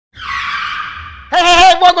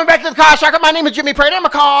welcome back to the Car Shocker. My name is Jimmy Prater. I'm a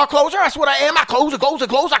car closer. That's what I am. I close. I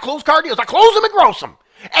close car deals. I close them and gross them.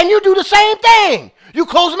 And you do the same thing. You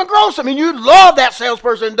close them and gross them. And you love that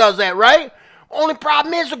salesperson that does that, right? Only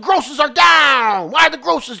problem is the grosses are down. Why are the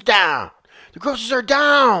grosses down? The grosses are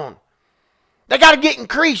down. They got to get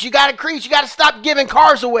increased. You got to increase. You got to stop giving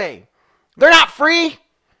cars away. They're not free.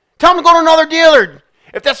 Tell them to go to another dealer.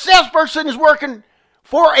 If that salesperson is working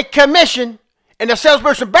for a commission, and the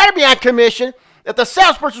salesperson better be on commission, if the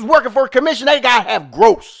salesperson is working for a commission, they got to have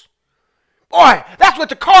gross. Boy, that's what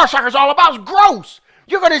the Car Shocker is all about, is gross.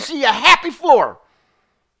 You're going to see a happy floor.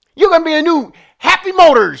 You're going to be a new Happy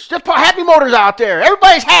Motors. Just put Happy Motors out there.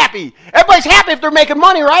 Everybody's happy. Everybody's happy if they're making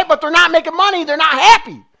money, right? But they're not making money. They're not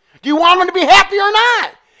happy. Do you want them to be happy or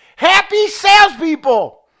not? Happy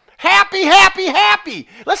salespeople. Happy, happy, happy.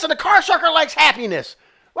 Listen, the Car Shocker likes happiness.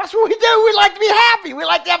 That's what we do. We like to be happy. We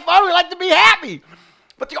like to have fun. We like to be happy.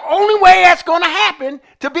 But the only way that's going to happen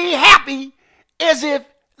to be happy is if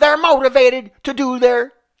they're motivated to do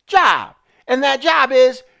their job. And that job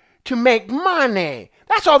is to make money.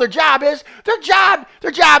 That's all their job is. Their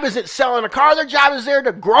job isn't selling a car. Their job is there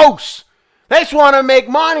to gross. They just want to make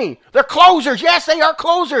money. They're closers. Yes, they are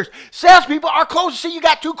closers. Salespeople are closers. See, you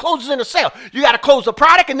got two closes in a sale. You got to close the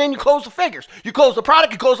product and then you close the figures. You close the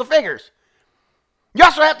product, you close the figures. You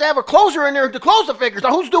also have to have a closer in there to close the figures.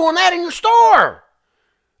 Now, who's doing that in your store?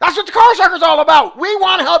 That's what the Car Shocker is all about. We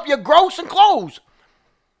want to help you gross and close.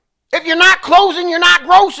 If you're not closing, you're not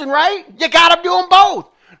grossing, right? You got to do them both.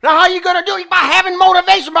 Now, how are you going to do it? By having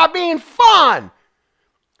motivation, by being fun.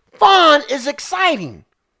 Fun is exciting.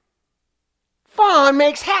 Fun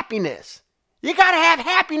makes happiness. You got to have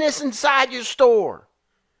happiness inside your store.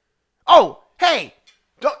 Oh, hey,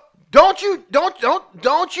 don't you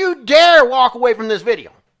dare walk away from this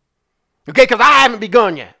video. Okay, because I haven't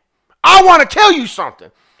begun yet. I want to tell you something.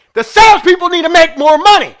 The salespeople need to make more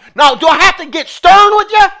money. Now, do I have to get stern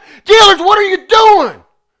with you? Dealers, what are you doing?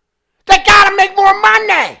 They got to make more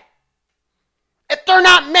money. If they're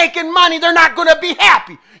not making money, they're not going to be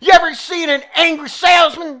happy. You ever seen an angry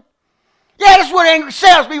salesman? Yeah, that's what angry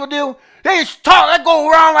salespeople do. They just talk, they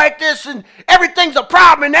go around like this, and everything's a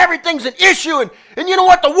problem, and everything's an issue, and you know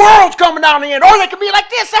what? The world's coming down the end. Or they can be like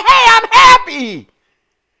this, say, hey, I'm happy.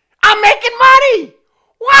 I'm making money.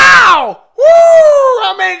 Wow. Woo,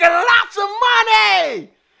 I'm making lots of money.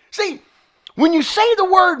 See, when you say the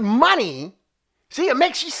word money, see, it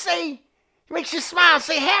makes you smile and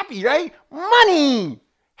say happy, right? Money,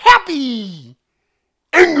 happy,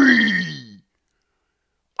 angry.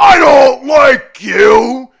 I don't like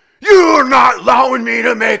you. You're not allowing me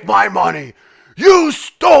to make my money. You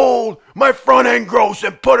stole my front end gross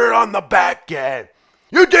and put it on the back end.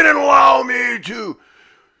 You didn't allow me to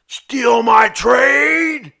steal my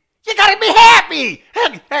trade. You gotta be happy.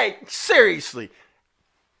 Hey, seriously.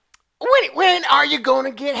 When are you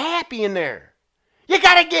gonna get happy in there? You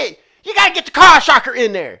gotta get the Car Shocker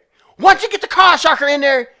in there. Once you get the Car Shocker in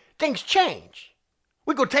there, things change.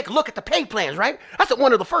 We're going to take a look at the pay plans, right? That's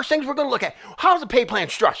one of the first things we're going to look at. How's the pay plan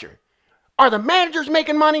structured? Are the managers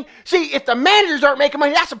making money? See, if the managers aren't making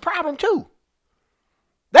money, that's a problem too.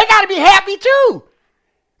 They got to be happy too.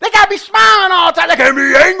 They got to be smiling all the time. They can't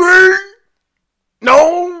be angry.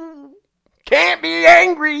 No, can't be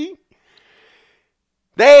angry.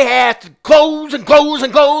 They have to close and close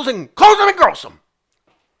and close and close them and gross them.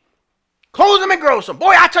 Close them and gross them.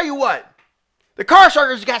 Boy, I tell you what, the Car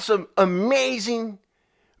Shocker's got some amazing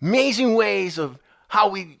ways of how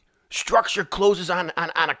we structure closes on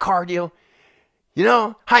a car deal. You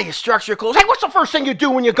know, how you structure close. Hey, what's the first thing you do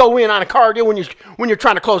when you go in on a car deal when you're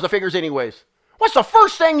trying to close the figures anyways? What's the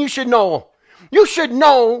first thing you should know? You should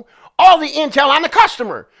know all the intel on the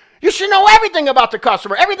customer. You should know everything about the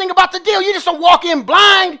customer, everything about the deal. You just don't walk in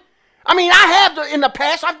blind. I mean, I have in the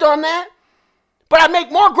past, I've done that. But I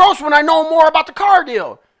make more gross when I know more about the car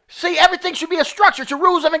deal. See, everything should be a structure. It's a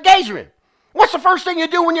rules of engagement. What's the first thing you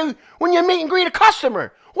do when you meet and greet a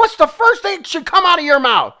customer? What's the first thing that should come out of your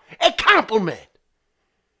mouth? A compliment.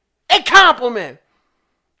 A compliment.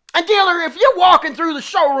 And dealer, if you're walking through the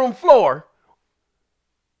showroom floor,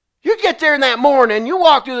 you get there in that morning, you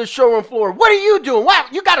walk through the showroom floor, what are you doing? Wow,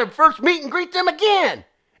 you got to first meet and greet them again.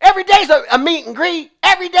 Every day's a meet and greet.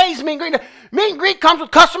 Every day's a meet and greet. Meet and greet comes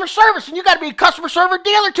with customer service, and you got to be a customer server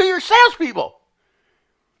dealer to your salespeople.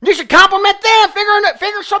 You should compliment them.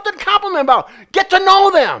 Figure something to compliment about. Get to know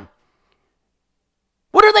them.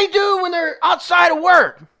 What do they do when they're outside of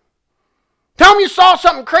work? Tell them you saw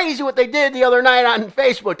something crazy what they did the other night on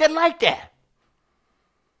Facebook. They like that.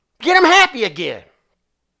 Get them happy again.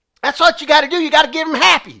 That's what you got to do. You got to get them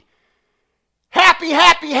happy. Happy,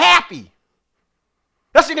 happy, happy.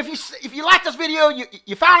 Listen, if you like this video,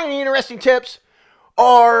 you found any interesting tips,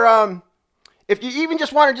 or if you even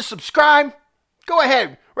just want to just subscribe, go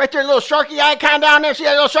ahead. Right there, a little sharky icon down there. See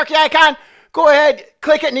that little sharky icon? Go ahead,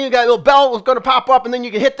 click it, and then you got a little bell that's going to pop up, and then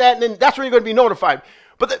you can hit that, and then that's when you're going to be notified.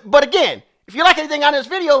 But again, if you like anything on this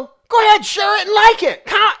video, go ahead, share it and like it.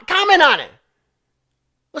 Comment on it.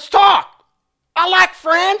 Let's talk. I like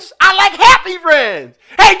friends. I like happy friends.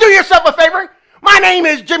 Hey, do yourself a favor. My name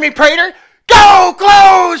is Jimmy Prater. Go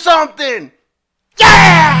close something.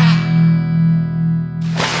 Yeah!